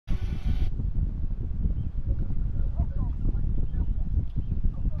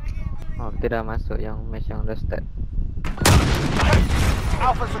Oh, kita dah masuk yang match yang dah start.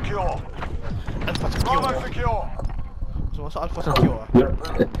 Alpha secure. Alpha secure. Bravo secure. So masuk Alpha secure.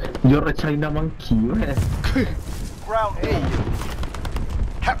 You're a China monkey, right? Ground. Hey.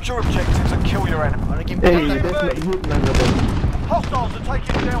 Capture objectives and kill your enemy. Orang game Hey, hey, that's not good, man. Hostiles are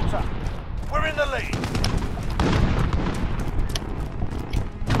taking Delta. We're in the lead.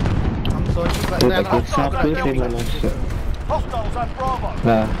 I'm sorry, but Dia then takut siapa dia memang shot. Hostiles at Bravo.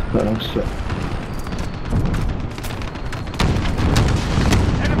 Nah, orang shot.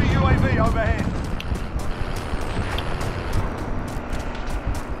 Enemy UAV overhead.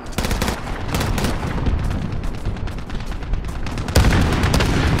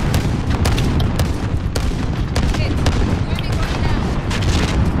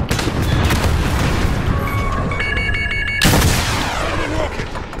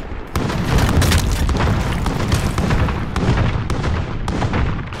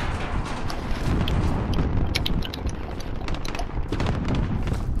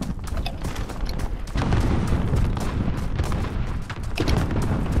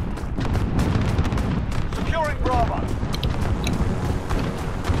 Securing Bravo.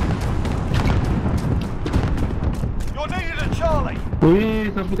 You're needed at Charlie. Weh,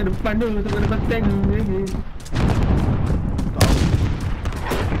 sampai ke depan tu, sampai ke depan tank tu.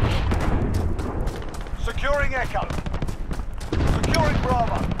 Securing Echo. Securing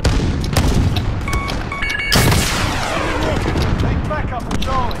Bravo. Need backup at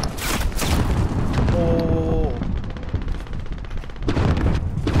Charlie. oh.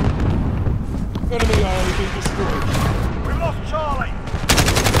 Enemy RAV destroyed. We've lost Charlie.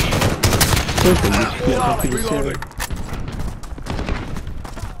 Reloading.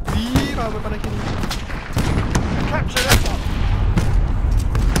 Ramai pada kini. Capture Echo.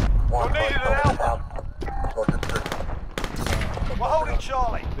 You're needed at Alpha. We're holding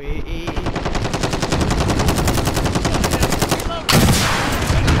Charlie. Weh.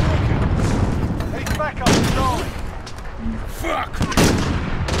 Need backup at Charlie. Fuck!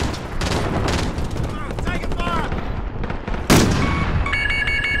 Taking fire.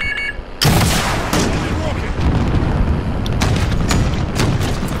 Rocket!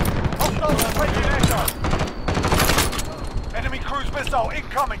 Hostiles are taking Echo. Enemy cruise missile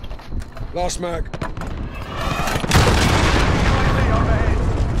incoming. Last mag. UAV overhead.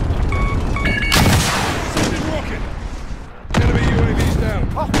 Sending rocket! Enemy UAV's down.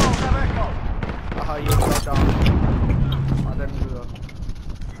 Hostiles have Echo. Ah, you got down. Ada dua.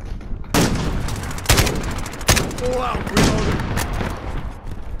 All out. Reloading.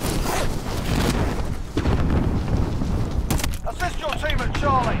 Assist your team at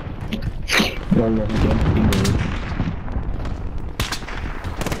Charlie. Allah, jumping.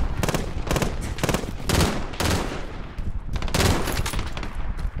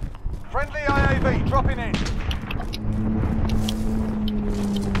 Friendly IAV dropping in.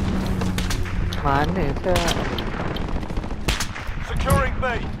 Mana sah? Securing B.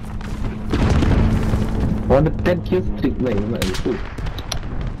 Oh, the 10 kill streak, man. Good.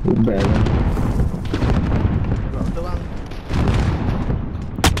 Good bad. Betul bang.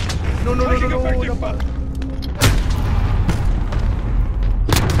 No. Dapat.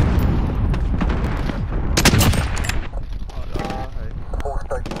 Alah, hai.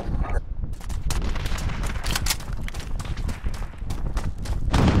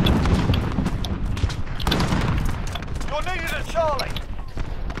 You're needed at Charlie.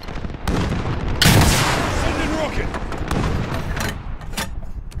 Sending rocket!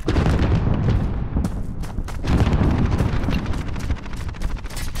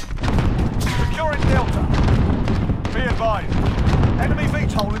 Securing Delta. Be advised. Enemy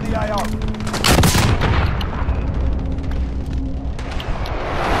VTOL in the AO.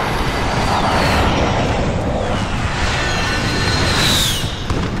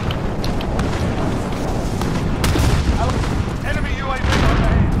 Enemy UAV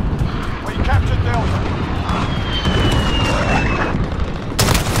overhead. We captured Delta.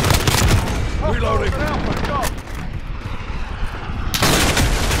 Reloading. Hostiles at Alpha, go.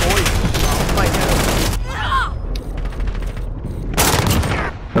 Oi. Sampai kan.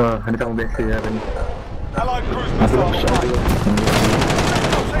 Oh, ada tak biasa lah ni. Allied cruise Aku missile nak shot strike. dia.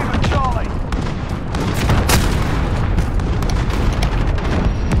 Your team at Charlie.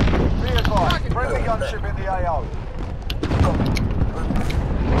 Be advised. Friendly gunship in the AO.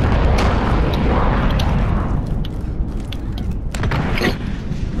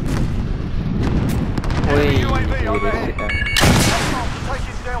 Weh, UAV kira overhead. dia. Hostiles are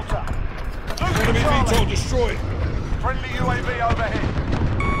taking Delta. Losing Enemy VTOL Charlie. destroyed. Friendly UAV overhead.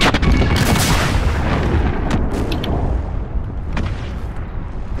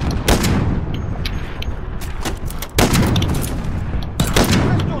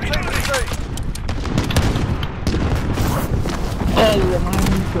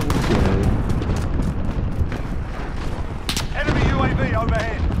 Enemy UAV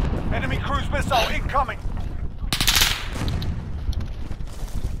overhead. Enemy cruise missile incoming.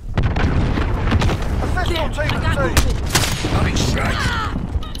 Assist your team at sea. Bloody shit!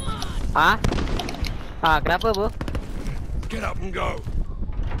 Ah? Kenapa bro? Get up and go.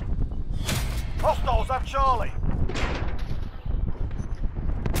 Hostiles have Charlie.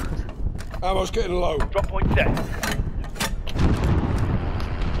 Ammo's getting low. Drop point set.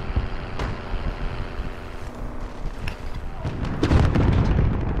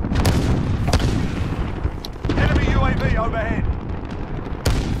 Enemy UAV overhead.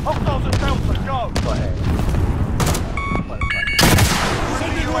 Hostiles at Delta, go.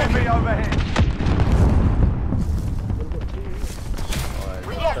 Enemy UAV overhead.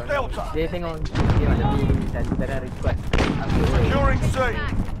 We lost Delta. Dia tengok dia macam dia tadi request. Securing C.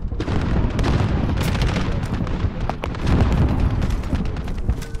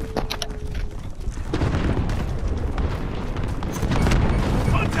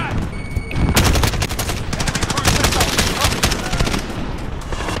 Contact!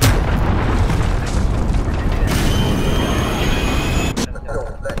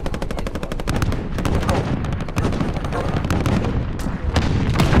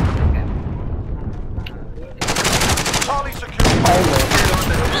 Charlie secure.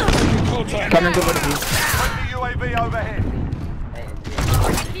 Contact. Kanan ke bawah. Friendly UAV overhead.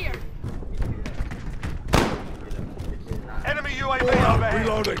 Enemy UAV overhead.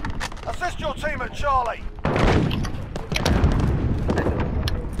 Reloading. Assist your team at Charlie.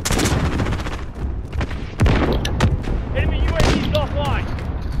 Enemy UAV is offline.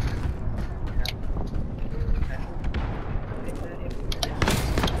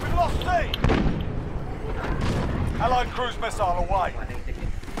 We've lost C. Allied cruise missile away.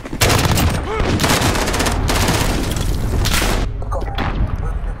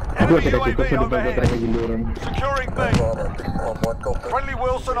 Enemy UAV overhead. Securing B. Friendly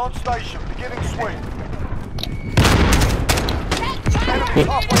Wilson on station. Beginning sweep. Enemy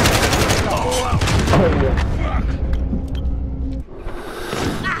halfway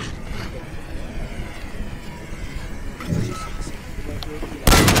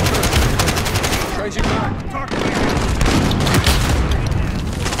Changing back.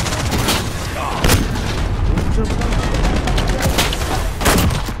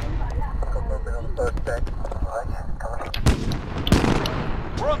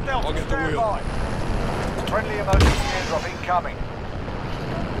 We're on Delta. I'll get the Stand wheel. by. Friendly emergency airdrop incoming.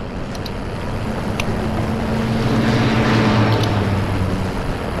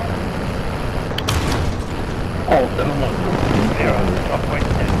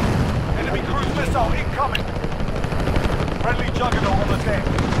 Enemy cruise missile incoming. Friendly juggernaut on the deck.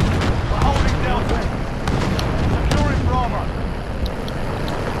 We're holding Delta. Securing Bravo.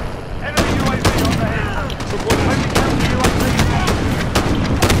 Enemy UAV overhead. Friendly counter UAV.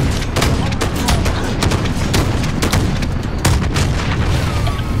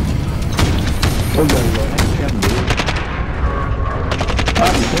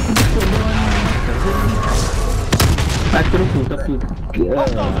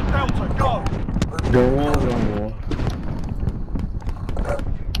 Hostiles at Delta, go!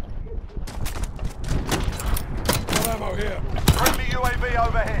 Got ammo here. Friendly UAV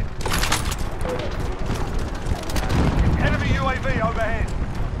overhead. Enemy UAV overhead.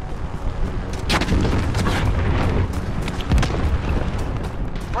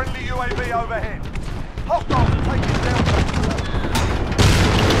 Friendly UAV overhead. Hostiles are taking Delta.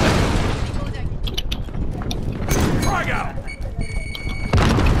 Frag out.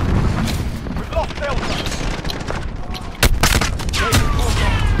 We've lost Delta.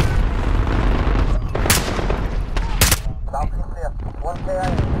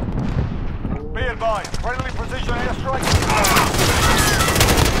 Be advised, friendly precision airstrike.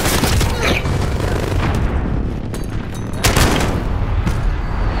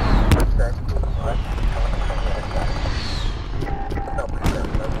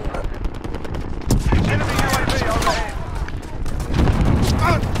 Enemy UAV overhead.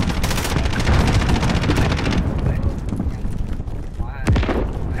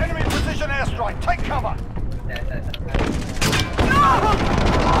 Enemy precision airstrike. Take cover.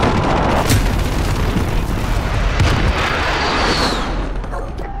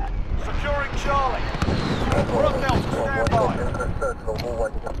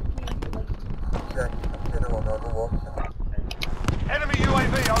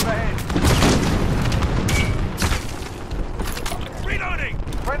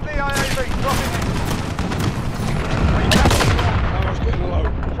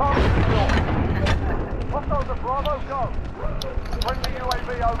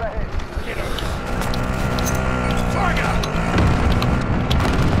 overhead. Tiger!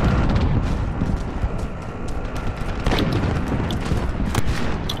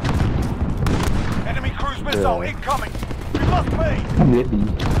 Enemy cruise missile incoming. We must be. I'm ready.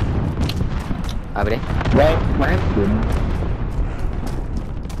 Apa dia? What happened?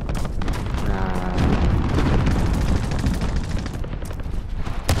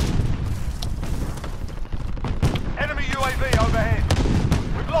 Enemy UAV overhead.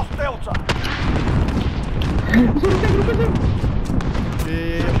 We've lost Delta.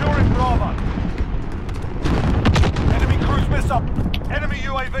 Securing Bravo. Enemy cruise missile. Enemy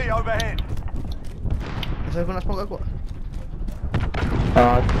UAV overhead. Asal kau nak smoke aku?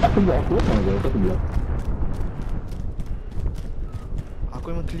 Aku buat aku apa je? Aku buat. Aku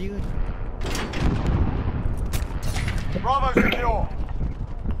memang clear ni. Bravo secure.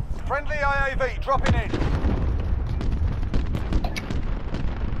 Friendly AAV dropping in.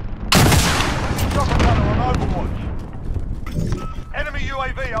 Chopper gunner on overwatch. Enemy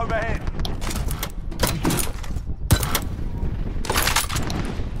UAV overhead.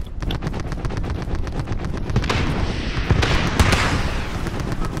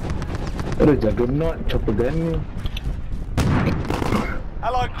 Aduh, jaga not chopper gun ni.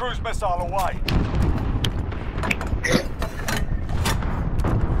 Allied cruise missile away.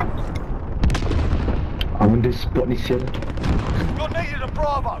 I wonder spot ni sial. You're needed at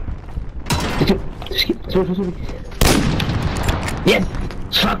Bravo. Sikit, sorry. Yes!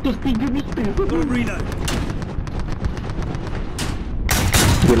 103 meter. Got a reload.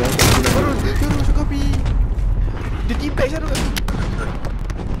 Terus kopi. Dia timpek saya tu.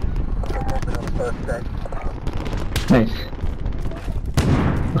 Nice.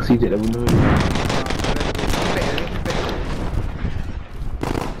 Oksigen dah bunuh dia.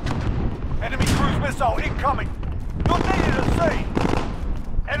 Enemy cruise missile incoming. You're needed at sea.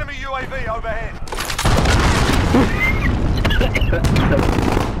 Enemy UAV overhead.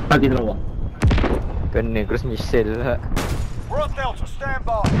 Pagi terlalu. Kena cruise missile lah. We're on Delta, stand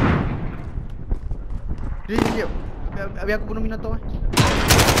by. Dia. Biar aku bunuh Minato eh.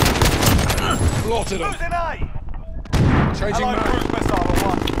 Blotted him. Losing A. Changing Allied mag. cruise missile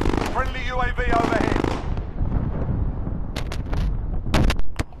away. Friendly UAV overhead.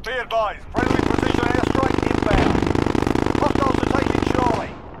 Be advised, friendly precision airstrike inbound. Hostiles are taking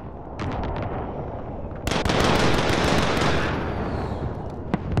Charlie.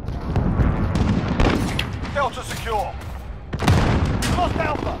 Delta secure. Lost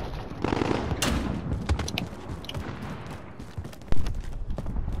Alpha.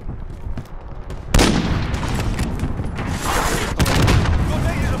 You're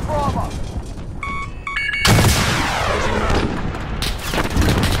needed at Bravo.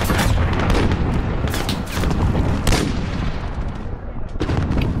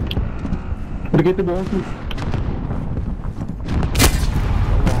 Ada kereta bawah tu.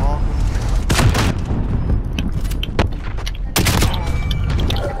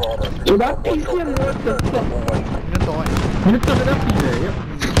 Oh, mati sial. What the fuck? Minato eh. Minato dah mati dah. Ya.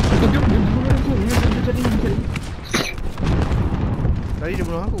 Dia bunuh aku. Dia jadi. Tadi dia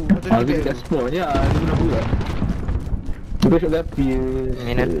bunuh aku. Dia dah spawn je. Dia bunuh aku lah. Dia besok dah api.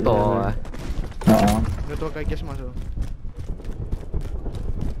 Minato lah. Minato pakai gas mask tu.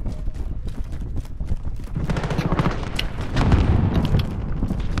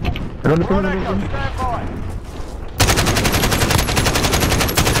 We're on Echo, stand by.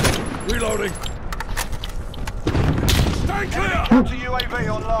 Reloading. Stand clear. Counter UAV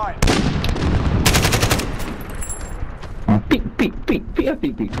online. Pik.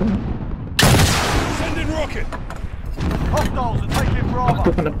 Sending rocket. Hostiles are taking Bravo.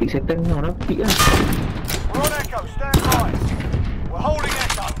 Aku kena pik setan ni. Orang pik lah. We're on Echo, stand by. We're holding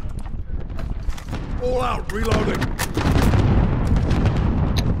Echo. All out. Reloading.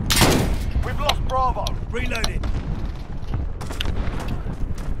 We've lost Bravo. Reloading.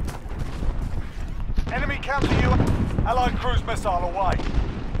 Enemy counter UAV. Allied cruise missile away.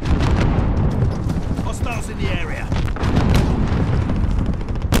 Hostiles in the area.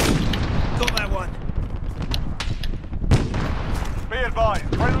 Got that one. Be advised,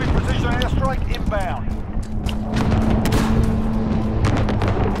 friendly precision airstrike inbound.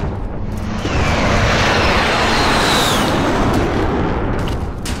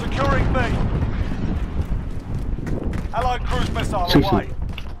 Securing B. Allied cruise missile away.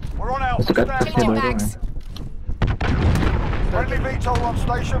 We're on Alpha, stand by. Friendly VTOL on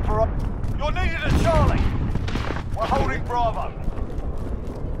station for... You're needed at Charlie. We're holding Bravo.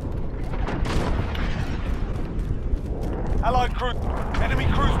 Allied cruise... Enemy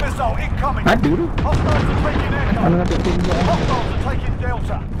cruise missile incoming. Ada tu. Hostiles are taking Echo. Mana nak tengok. Hostiles are taking Delta.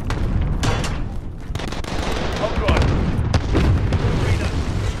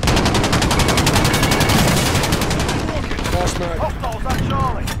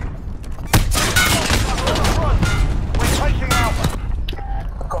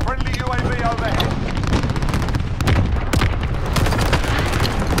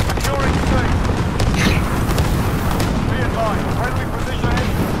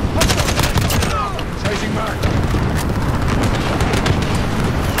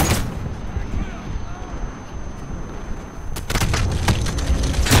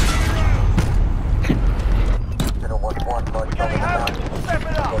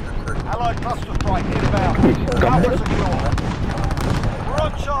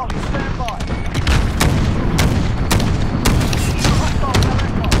 Charlie, stand by. Hostile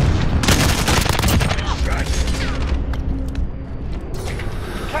helicopter.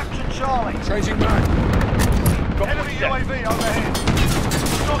 Capture Charlie. Changing back. Enemy UAV overhead.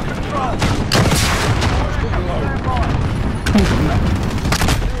 Got control. Stand low. Stand by.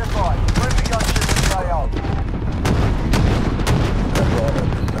 Be advised, friendly gunship in the AO.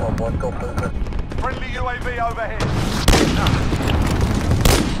 Friendly UAV overhead.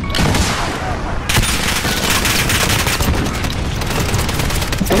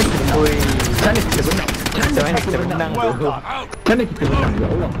 Ui, Sana kita menang. macam mana kita menang Well tu? done. Sana kita menang, ya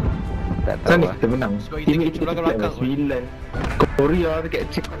Allah. Tak tahu Sana lah. kita menang. Sebab Tim kita kita belakang- flag belakang. 9. Korea dekat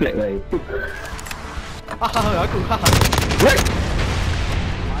check flag baik. Haha, aku haha. What?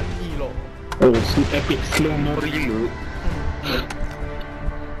 Mati loh. Oh, si epic slow mo reload.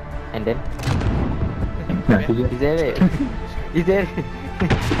 And then, Nah, tu je. is that it? Is that it?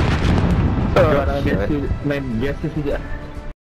 Biasa main biasa saja.